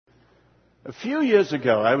A few years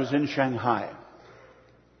ago, I was in Shanghai,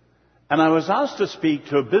 and I was asked to speak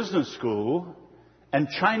to a business school and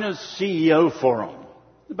China's CEO forum,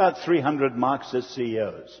 about 300 Marxist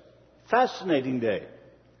CEOs. Fascinating day.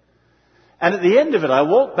 And at the end of it, I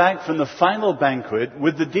walked back from the final banquet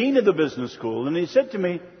with the dean of the business school, and he said to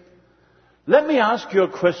me, "Let me ask you a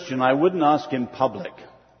question I wouldn't ask in public."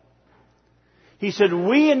 He said,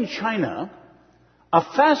 "We in China are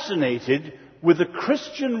fascinated with the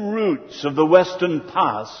Christian roots of the Western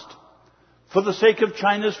past for the sake of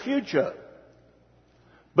China's future.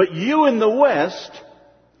 But you in the West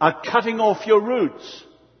are cutting off your roots.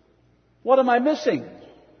 What am I missing?"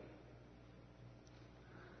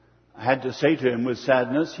 I had to say to him with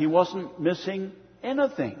sadness, he wasn't missing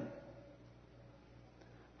anything.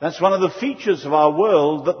 That's one of the features of our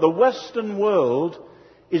world, that the Western world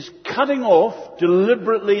is cutting off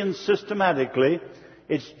deliberately and systematically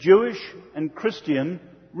its Jewish and Christian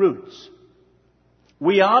roots.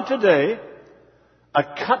 We are today a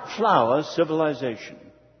cut flower civilization.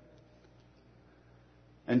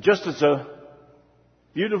 And just as a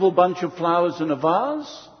beautiful bunch of flowers in a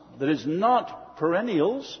vase that is not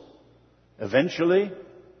perennials, eventually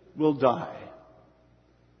will die.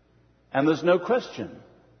 And there's no question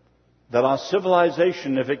that our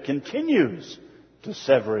civilization, if it continues to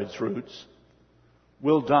sever its roots,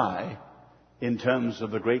 will die in terms of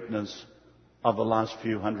the greatness of the last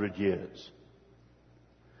few hundred years.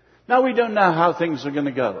 Now, we don't know how things are going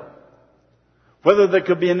to go. Whether there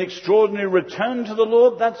could be an extraordinary return to the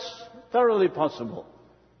Lord, that's thoroughly possible.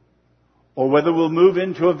 Or whether we'll move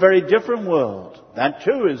into a very different world, that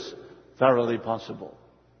too is thoroughly possible.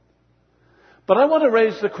 But I want to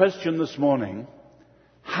raise the question this morning,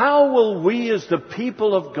 how will we as the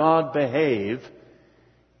people of God behave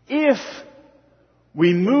if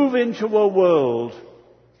we move into a world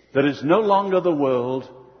that is no longer the world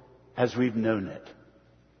as we've known it?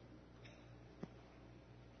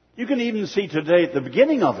 You can even see today at the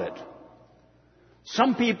beginning of it,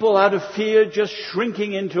 some people out of fear just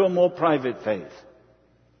shrinking into a more private faith.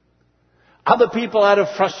 Other people out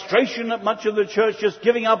of frustration at much of the church just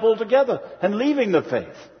giving up altogether and leaving the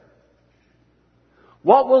faith.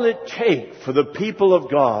 What will it take for the people of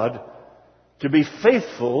God to be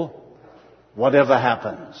faithful whatever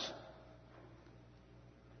happens?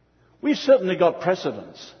 We've certainly got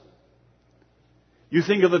precedents. You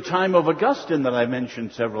think of the time of Augustine that I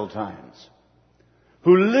mentioned several times,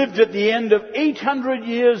 who lived at the end of 800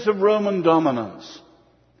 years of Roman dominance.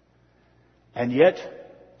 And yet,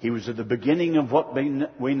 he was at the beginning of what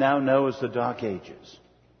we now know as the Dark Ages.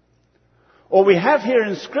 Or we have here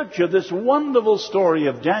in Scripture this wonderful story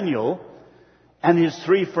of Daniel and his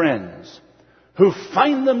three friends, who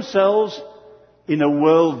find themselves in a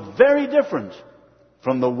world very different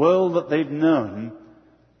from the world that they've known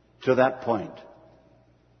to that point.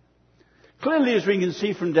 Clearly, as we can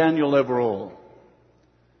see from Daniel overall,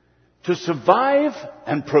 to survive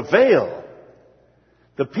and prevail,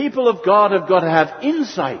 the people of God have got to have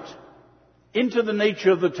insight into the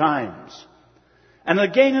nature of the times. And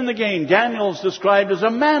again, Daniel's described as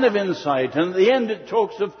a man of insight. And at the end it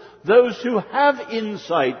talks of those who have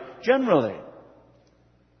insight generally.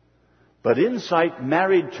 But insight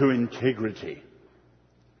married to integrity.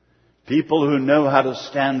 People who know how to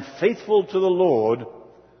stand faithful to the Lord,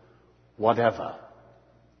 whatever.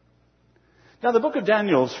 Now, the book of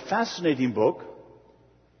Daniel is a fascinating book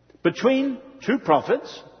between two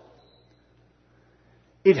prophets.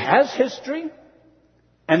 It has history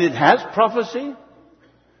and it has prophecy,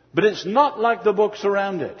 but it's not like the books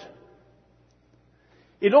around it.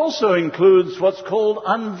 It also includes what's called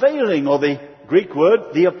unveiling, or the Greek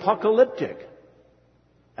word, the apocalyptic.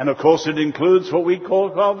 And of course it includes what we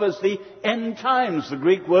call as the end times, the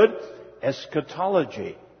Greek word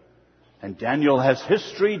eschatology. And Daniel has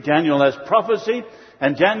history, Daniel has prophecy,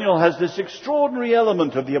 and Daniel has this extraordinary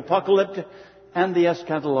element of the apocalyptic and the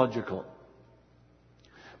eschatological.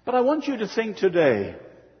 But I want you to think today,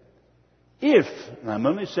 if, and I'm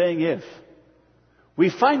only saying if, we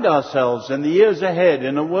find ourselves in the years ahead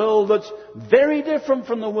in a world that's very different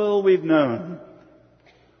from the world we've known,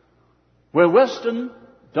 where Western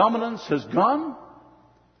dominance has gone,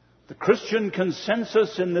 the Christian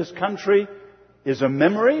consensus in this country is a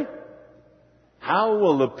memory, how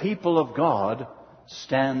will the people of God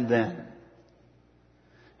stand then?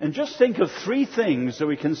 And just think of three things that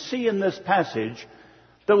we can see in this passage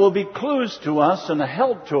that will be clues to us and a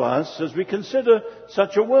help to us as we consider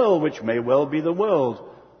such a world, which may well be the world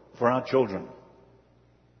for our children.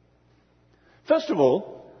 First of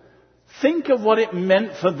all, think of what it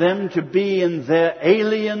meant for them to be in their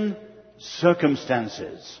alien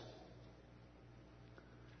circumstances.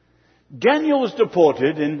 Daniel was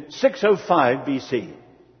deported in 605 BC.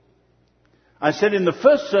 I said in the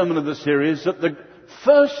first sermon of the series that the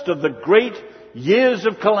first of the great years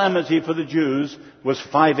of calamity for the Jews was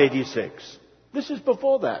 586. This is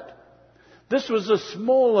before that. This was a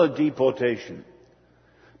smaller deportation.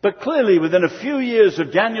 But clearly, within a few years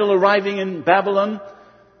of Daniel arriving in Babylon,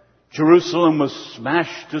 Jerusalem was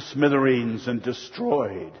smashed to smithereens and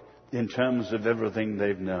destroyed in terms of everything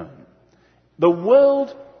they've known. The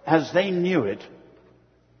world, as they knew it,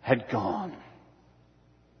 had gone.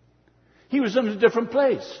 He was in a different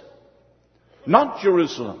place. Not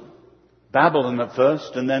Jerusalem. Babylon at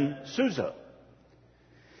first, and then Susa.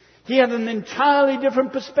 He had an entirely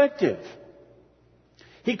different perspective.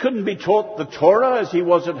 He couldn't be taught the Torah as he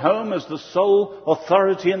was at home as the sole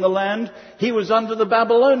authority in the land. He was under the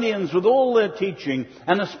Babylonians with all their teaching,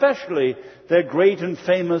 and especially their great and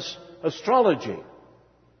famous astrology.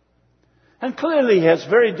 And clearly he has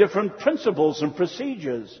very different principles and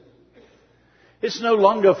procedures. It's no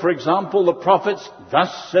longer, for example, the prophets,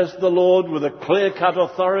 "Thus says the Lord," with a clear-cut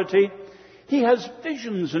authority. He has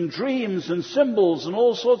visions and dreams and symbols and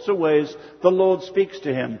all sorts of ways the Lord speaks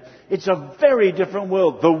to him. It's a very different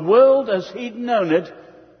world. The world as he'd known it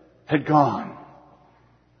had gone.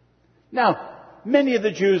 Now, many of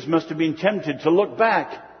the Jews must have been tempted to look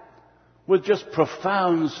back with just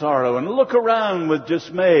profound sorrow and look around with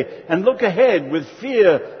dismay and look ahead with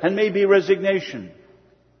fear and maybe resignation.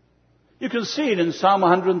 You can see it in Psalm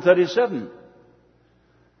 137.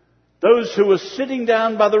 Those who were sitting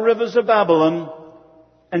down by the rivers of Babylon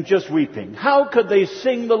and just weeping. How could they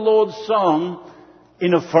sing the Lord's song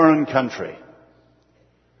in a foreign country?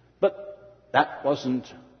 But that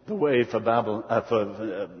wasn't the way for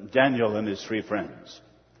Daniel and his three friends.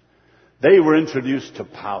 They were introduced to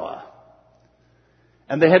power.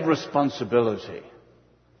 And they had responsibility.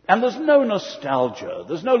 And there's no nostalgia.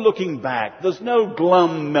 There's no looking back. There's no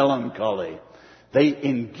glum melancholy. They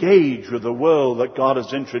engage with the world that God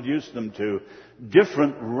has introduced them to,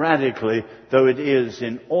 different radically though it is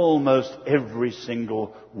in almost every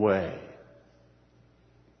single way.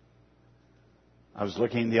 I was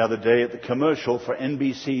looking the other day at the commercial for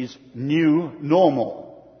NBC's New Normal,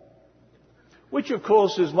 which of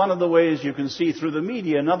course is one of the ways you can see through the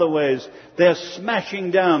media. In other ways, they're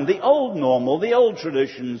smashing down the old normal, the old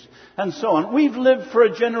traditions, and so on. We've lived for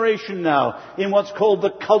a generation now in what's called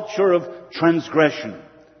the culture of transgression,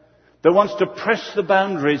 that wants to press the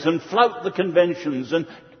boundaries and flout the conventions and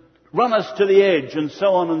run us to the edge and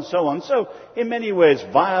so on and so on. So, in many ways,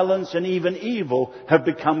 violence and even evil have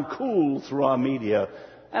become cool through our media.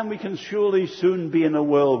 And we can surely soon be in a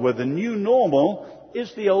world where the new normal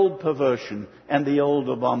is the old perversion and the old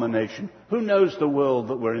abomination. Who knows the world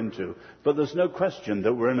that we're into? But there's no question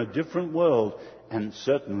that we're in a different world, and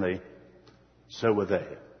certainly so were they.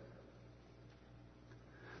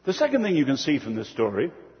 The second thing you can see from this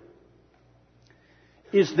story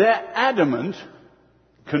is their adamant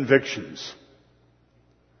convictions.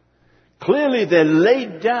 Clearly they're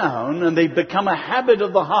laid down and they've become a habit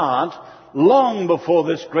of the heart long before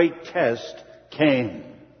this great test came.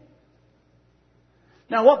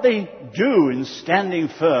 Now, what they do in standing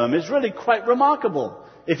firm is really quite remarkable,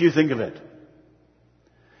 if you think of it.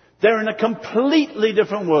 They're in a completely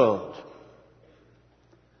different world.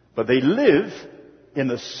 But they live in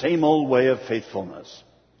the same old way of faithfulness.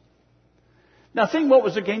 Now, think what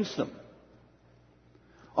was against them.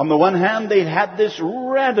 On the one hand, they had this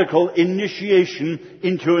radical initiation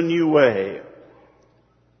into a new way.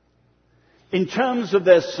 In terms of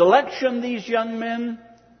their selection, these young men,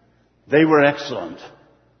 they were excellent.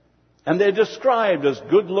 And they're described as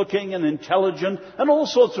good-looking and intelligent and all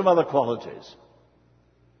sorts of other qualities.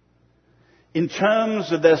 In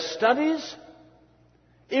terms of their studies,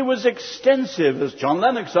 it was extensive, as John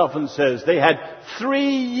Lennox often says. They had 3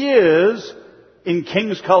 years in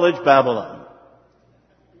King's College, Babylon.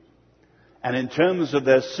 And in terms of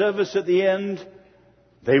their service at the end,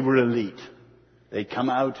 they were elite. They come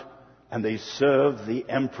out and they serve the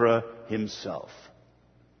emperor himself.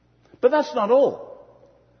 But that's not all.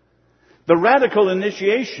 The radical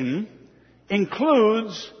initiation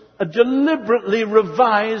includes a deliberately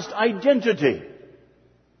revised identity.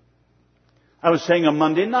 I was saying on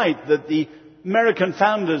Monday night that the American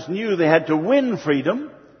founders knew they had to win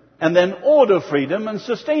freedom and then order freedom and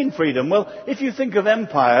sustain freedom. Well, if you think of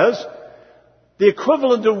empires, the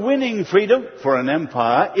equivalent of winning freedom for an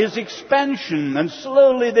empire is expansion, and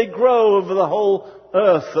slowly they grow over the whole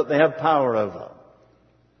earth that they have power over.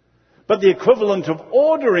 But the equivalent of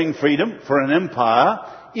ordering freedom for an empire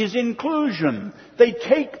is inclusion. They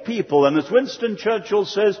take people, and as Winston Churchill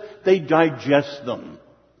says, they digest them.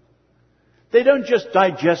 They don't just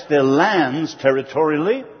digest their lands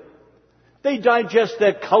territorially. They digest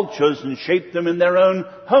their cultures and shape them in their own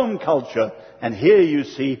home culture. And here you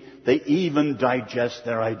see they even digest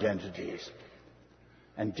their identities.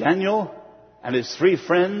 And Daniel and his 3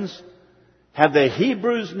 friends have their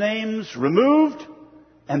Hebrews names removed,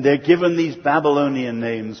 and they're given these Babylonian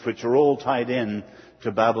names, which are all tied in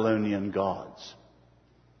to Babylonian gods.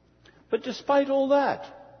 But despite all that,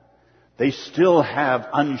 they still have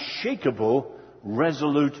unshakable,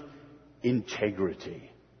 resolute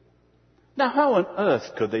integrity. Now, how on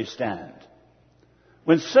earth could they stand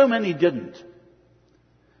when so many didn't?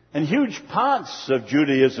 And huge parts of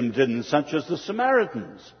Judaism didn't, such as the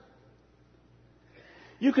Samaritans.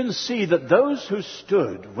 You can see that those who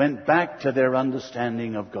stood went back to their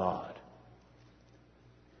understanding of God.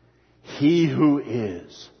 He who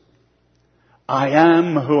is, I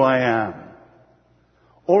am who I am.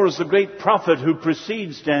 Or as the great prophet who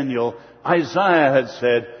precedes Daniel, Isaiah had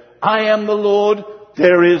said, I am the Lord,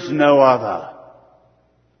 there is no other.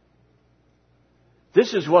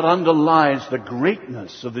 This is what underlies the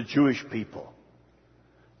greatness of the Jewish people.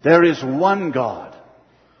 There is one God.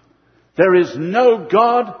 There is no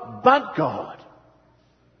God but God.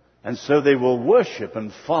 And so they will worship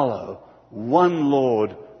and follow one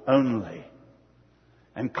Lord only.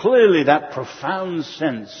 And clearly that profound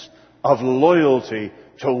sense of loyalty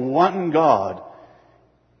to one God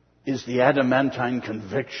is the adamantine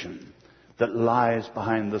conviction that lies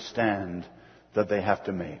behind the stand that they have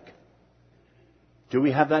to make. Do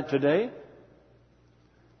we have that today?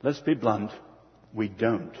 Let's be blunt. We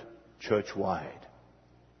don't, church-wide.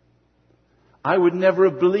 I would never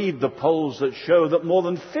have believed the polls that show that more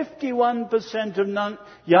than 51% of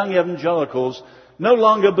young evangelicals no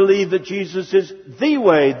longer believe that Jesus is the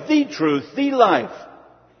way, the truth, the life.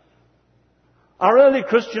 Our early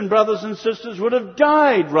Christian brothers and sisters would have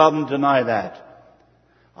died rather than deny that.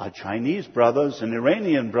 Our Chinese brothers and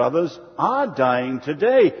Iranian brothers are dying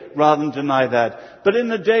today rather than deny that. But in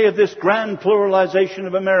the day of this grand pluralization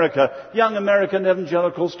of America, young American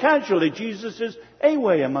evangelicals casually, Jesus is a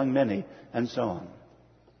way among many, and so on.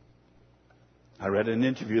 I read an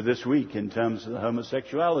interview this week in terms of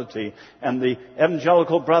homosexuality, and the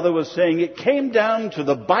evangelical brother was saying, it came down to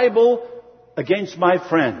the Bible against my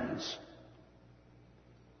friends.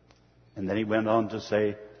 And then he went on to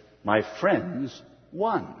say, my friends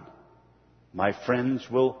won. My friends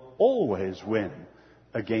will always win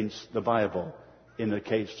against the Bible in a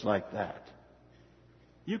case like that.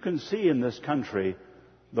 You can see in this country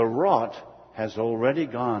the rot has already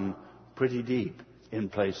gone pretty deep in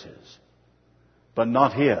places. But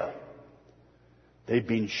not here. They've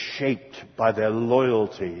been shaped by their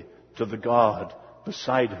loyalty to the God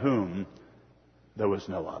beside whom there was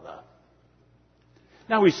no other.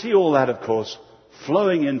 Now we see all that, of course,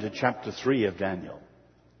 flowing into chapter 3 of Daniel.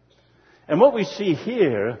 And what we see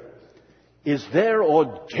here is their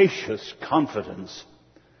audacious confidence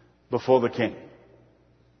before the king.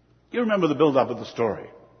 You remember the build-up of the story.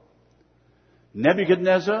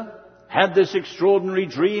 Nebuchadnezzar had this extraordinary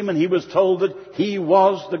dream, and he was told that he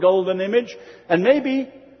was the golden image. And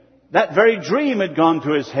maybe that very dream had gone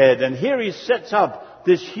to his head, and here he sets up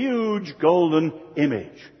this huge golden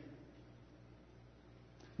image.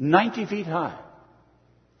 90 feet high.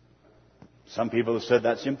 Some people have said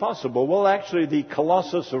that's impossible. Well, actually, the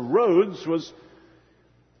Colossus of Rhodes was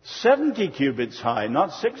 70 cubits high,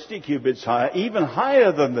 not 60 cubits high, even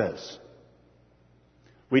higher than this.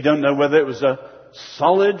 We don't know whether it was a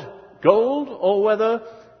solid gold or whether,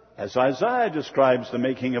 as Isaiah describes the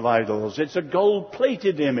making of idols, it's a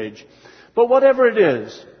gold-plated image. But whatever it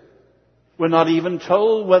is, we're not even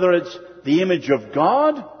told whether it's the image of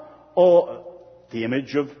God or the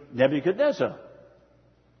image of Nebuchadnezzar.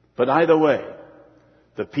 But either way,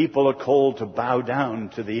 the people are called to bow down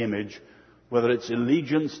to the image, whether it's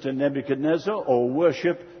allegiance to Nebuchadnezzar or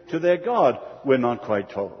worship to their God. We're not quite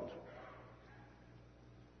told.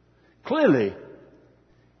 Clearly,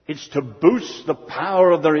 it's to boost the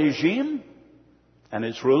power of the regime and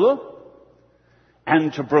its ruler,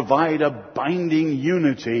 and to provide a binding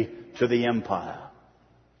unity to the empire.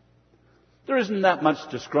 There isn't that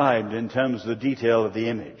much described in terms of the detail of the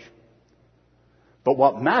image. But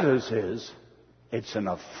what matters is, it's an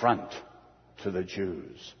affront to the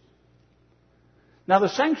Jews. Now the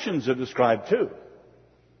sanctions are described too.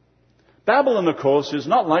 Babylon, of course, is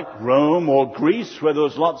not like Rome or Greece where there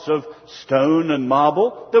was lots of stone and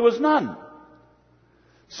marble. There was none.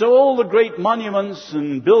 So all the great monuments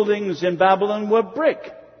and buildings in Babylon were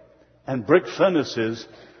brick. And brick furnaces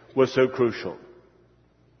were so crucial.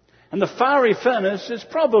 And the fiery furnace is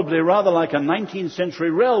probably rather like a 19th century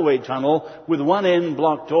railway tunnel with one end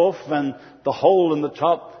blocked off and the hole in the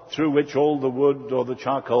top through which all the wood or the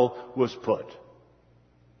charcoal was put.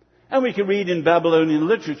 And we can read in Babylonian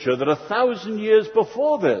literature that 1,000 years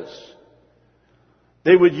before this,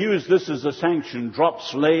 they would use this as a sanction, drop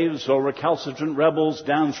slaves or recalcitrant rebels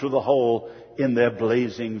down through the hole in their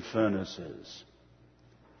blazing furnaces.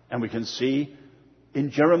 And we can see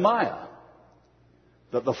in Jeremiah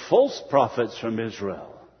that the false prophets from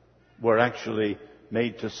Israel were actually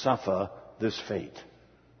made to suffer this fate.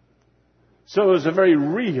 So it was a very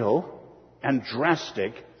real and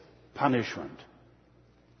drastic punishment.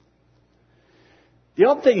 The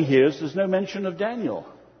odd thing here is there's no mention of Daniel.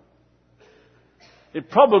 It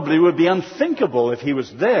probably would be unthinkable if he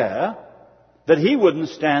was there that he wouldn't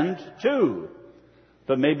stand too.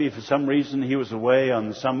 But maybe for some reason he was away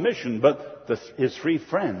on some mission, but his three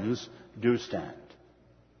friends do stand.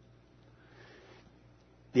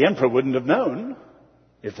 The emperor wouldn't have known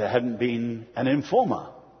if there hadn't been an informer.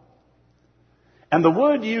 And the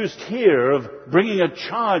word used here of bringing a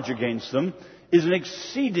charge against them is an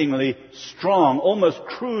exceedingly strong, almost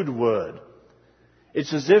crude word.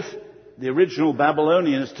 It's as if the original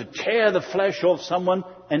Babylonian is to tear the flesh off someone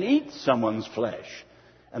and eat someone's flesh.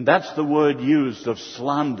 And that's the word used of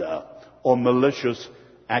slander or malicious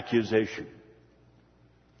accusation.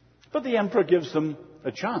 But the emperor gives them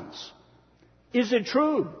a chance. Is it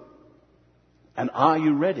true? And are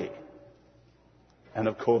you ready? And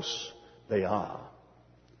of course they are.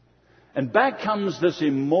 And back comes this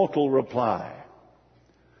immortal reply.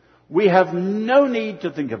 We have no need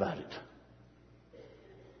to think about it.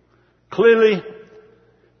 Clearly,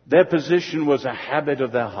 their position was a habit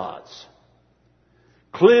of their hearts.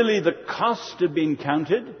 Clearly, the cost had been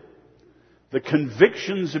counted. The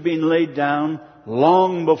convictions had been laid down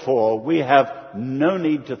long before. We have no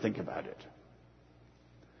need to think about it.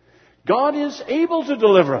 God is able to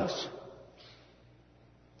deliver us.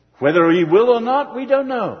 Whether He will or not, we don't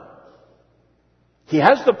know. He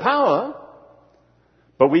has the power,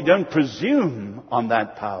 but we don't presume on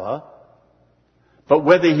that power. But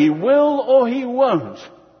whether He will or He won't,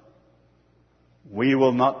 we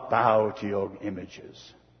will not bow to your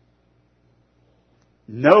images.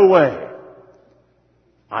 No way.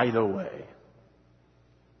 Either way.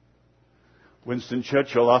 Winston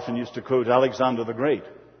Churchill often used to quote Alexander the Great.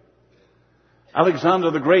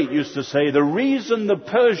 Alexander the Great used to say, the reason the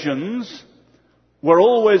Persians were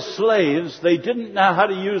always slaves, they didn't know how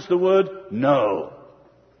to use the word no.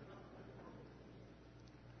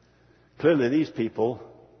 Clearly these people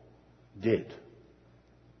did.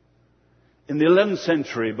 In the 11th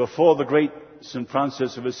century, before the great St.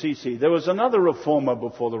 Francis of Assisi, there was another reformer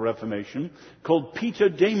before the Reformation called Peter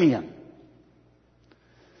Damian.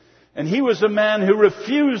 And he was a man who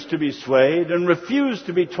refused to be swayed and refused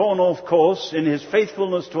to be torn off course in his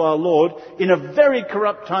faithfulness to our Lord in a very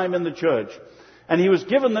corrupt time in the church. And he was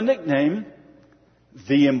given the nickname,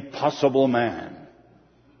 the Impossible Man.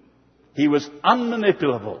 He was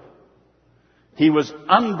unmanipulable. He was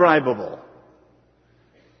unbribable.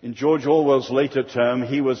 In George Orwell's later term,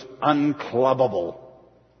 he was unclubbable.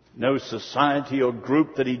 No society or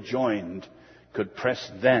group that he joined could press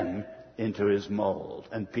them into his mold.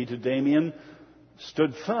 And Peter Damian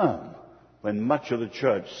stood firm when much of the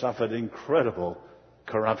church suffered incredible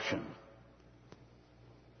corruption.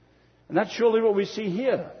 And that's surely what we see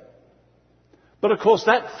here. But of course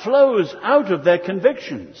that flows out of their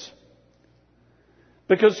convictions.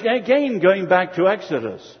 Because again, going back to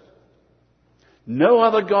Exodus, no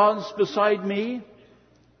other gods beside me.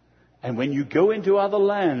 And when you go into other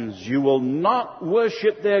lands, you will not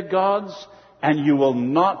worship their gods and you will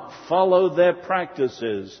not follow their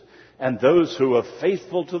practices. And those who are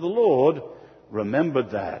faithful to the Lord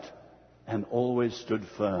remembered that and always stood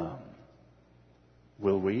firm.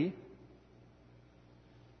 Will we?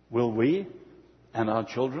 Will we and our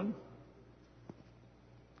children?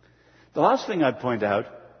 The last thing I'd point out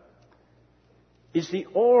is the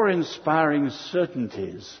awe-inspiring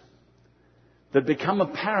certainties that become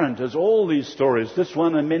apparent as all these stories, this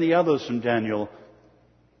one and many others from Daniel,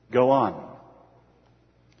 go on.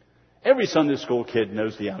 Every Sunday school kid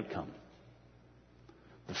knows the outcome.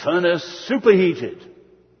 The furnace superheated.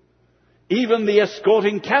 Even the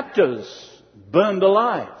escorting captors burned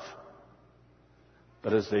alive.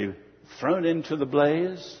 But as they're thrown into the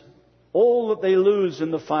blaze, all that they lose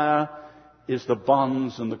in the fire is the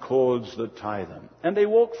bonds and the cords that tie them. And they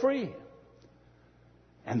walk free.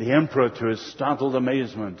 And the emperor, to his startled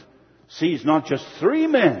amazement, sees not just 3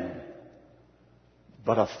 men,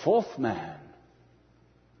 but a 4th man.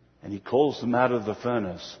 And he calls them out of the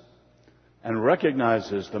furnace and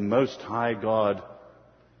recognizes the Most High God.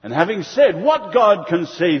 And having said, "What God can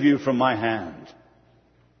save you from my hand?"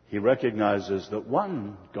 he recognizes that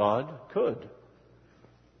one God could,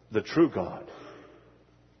 the true God.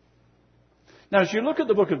 Now, as you look at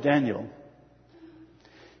the book of Daniel,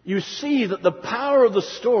 you see that the power of the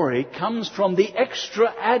story comes from the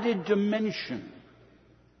extra added dimension.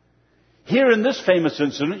 Here in this famous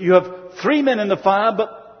incident, you have 3 men in the fire,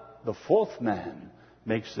 but the 4th man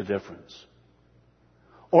makes the difference.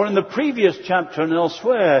 Or in the previous chapter and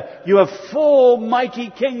elsewhere, you have 4 mighty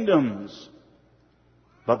kingdoms,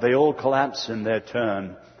 but they all collapse in their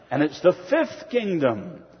turn. And it's the 5th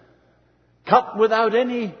kingdom, cut without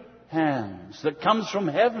any hands, that comes from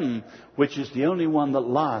heaven, which is the only one that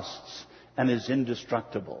lasts and is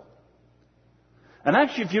indestructible. And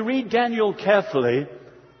actually, if you read Daniel carefully,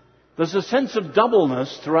 there's a sense of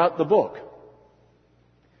doubleness throughout the book.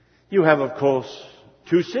 You have, of course,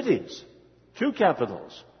 2 cities, 2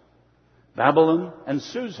 capitals, Babylon and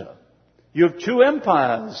Susa. You have 2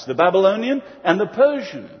 empires, the Babylonian and the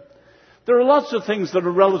Persian. There are lots of things that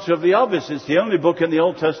are relatively obvious. It's the only book in the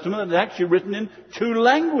Old Testament that's actually written in 2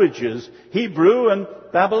 languages, Hebrew and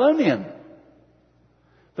Babylonian.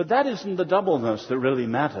 But that isn't the doubleness that really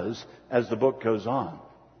matters as the book goes on.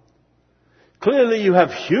 Clearly you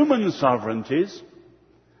have human sovereignties,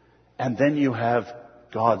 and then you have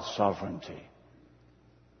God's sovereignty.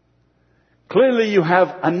 Clearly you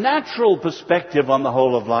have a natural perspective on the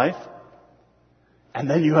whole of life, and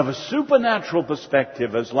then you have a supernatural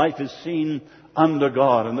perspective as life is seen under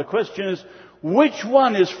God. And the question is, which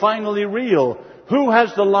one is finally real? Who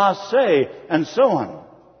has the last say? And so on.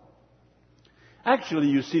 Actually,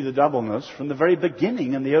 you see the doubleness from the very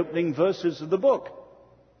beginning in the opening verses of the book.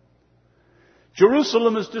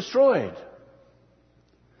 Jerusalem is destroyed.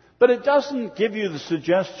 But it doesn't give you the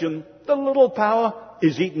suggestion that a little power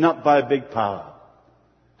is eaten up by a big power.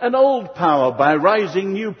 An old power by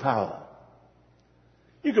rising new power.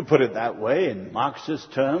 You could put it that way in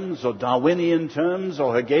Marxist terms or Darwinian terms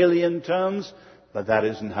or Hegelian terms, but that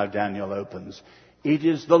isn't how Daniel opens. It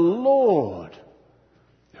is the Lord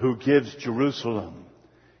who gives Jerusalem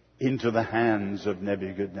into the hands of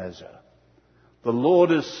Nebuchadnezzar. The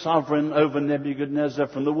Lord is sovereign over Nebuchadnezzar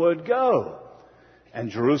from the word go.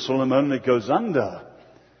 And Jerusalem only goes under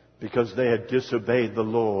because they had disobeyed the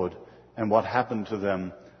Lord, and what happened to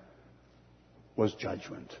them was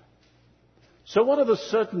judgment. So what are the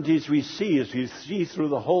certainties we see as we see through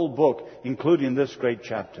the whole book, including this great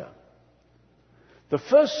chapter? The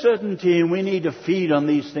first certainty, and we need to feed on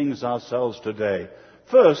these things ourselves today.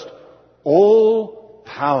 First, all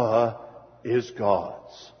power is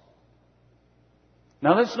God's.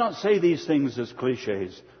 Now let's not say these things as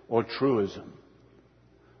cliches or truism,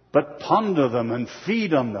 but ponder them and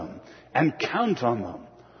feed on them and count on them.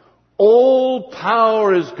 All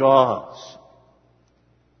power is God's.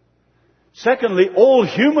 Secondly, all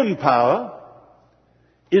human power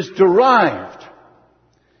is derived,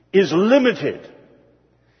 is limited,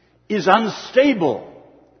 is unstable,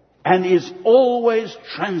 and is always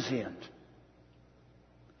transient.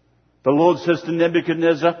 The Lord says to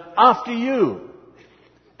Nebuchadnezzar, after you,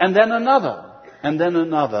 and then another, and then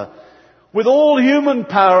another. With all human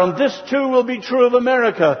power, and this too will be true of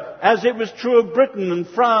America, as it was true of Britain and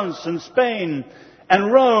France and Spain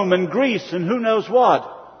and Rome and Greece and who knows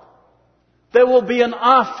what. There will be an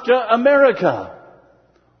after America.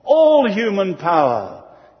 All human power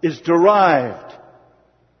is derived,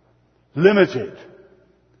 limited,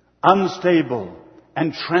 unstable,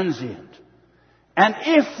 and transient. And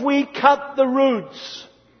if we cut the roots,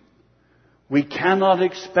 we cannot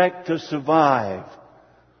expect to survive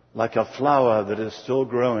like a flower that is still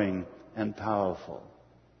growing and powerful.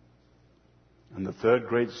 And the third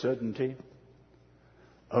great certainty,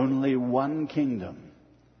 only one kingdom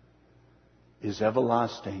is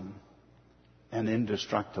everlasting and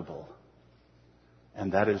indestructible.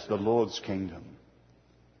 And that is the Lord's kingdom.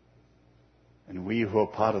 And we who are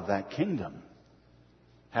part of that kingdom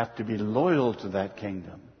have to be loyal to that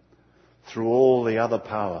kingdom through all the other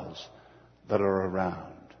powers that are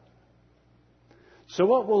around. So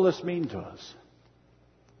what will this mean to us?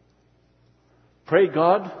 Pray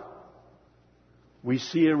God we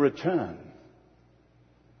see a return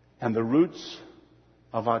and the roots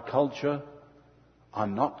of our culture are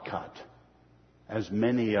not cut, as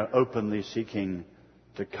many are openly seeking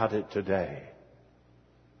to cut it today.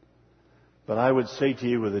 But I would say to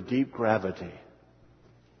you with a deep gravity,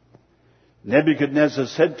 Nebuchadnezzar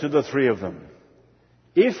said to the 3 of them,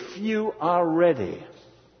 if you are ready,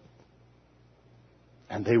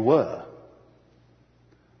 and they were,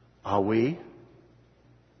 are we?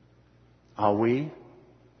 Are we?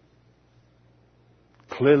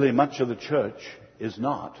 Clearly, much of the church is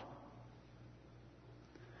not.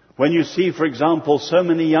 When you see, for example, so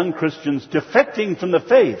many young Christians defecting from the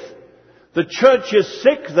faith, the church is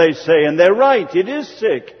sick, they say, and they're right, it is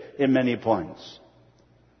sick in many points.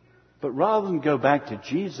 But rather than go back to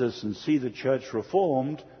Jesus and see the church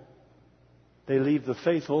reformed, they leave the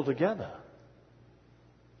faith altogether.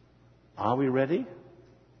 Are we ready?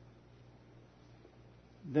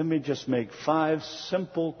 Let me just make 5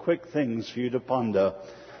 simple, quick things for you to ponder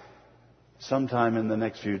sometime in the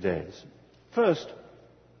next few days. First,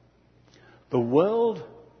 the world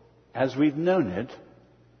as we've known it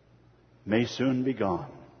may soon be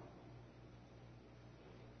gone.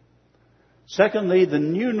 Secondly, the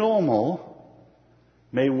new normal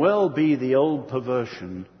may well be the old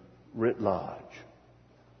perversion writ large.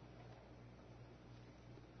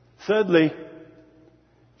 Thirdly,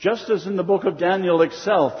 just as in the book of Daniel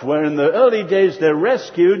itself, where in the early days they're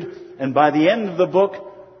rescued, and by the end of the book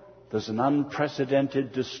there's an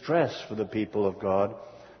unprecedented distress for the people of God,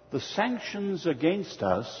 the sanctions against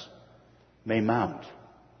us may mount.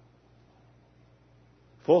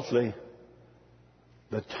 Fourthly,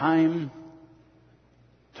 the time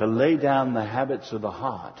to lay down the habits of the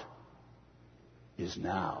heart is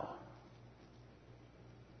now.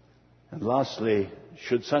 And lastly,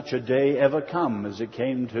 should such a day ever come as it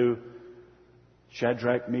came to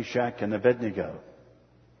Shadrach, Meshach, and Abednego,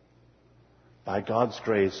 by God's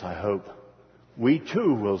grace, I hope, we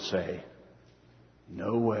too will say,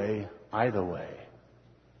 no way, either way.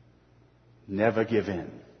 Never give in.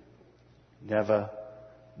 Never,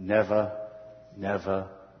 never, never,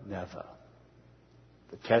 never.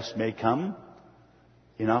 The test may come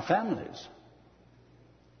in our families.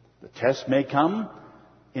 The test may come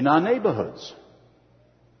in our neighborhoods.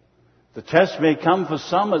 The test may come for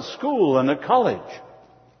some at school and at college.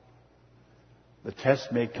 The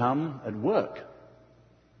test may come at work.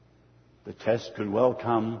 The test could well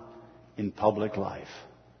come in public life.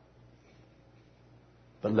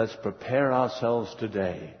 But let's prepare ourselves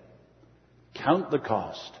today. Count the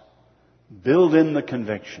cost. Build in the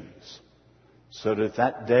convictions. So that if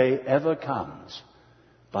that day ever comes,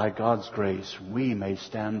 by God's grace, we may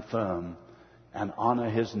stand firm and honor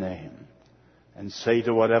His name and say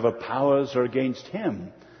to whatever powers are against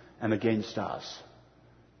Him and against us,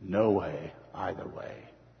 no way, either way.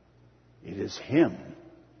 It is Him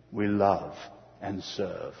we love and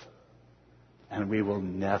serve, and we will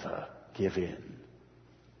never give in.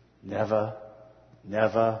 Never,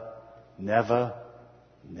 never, never,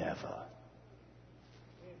 never.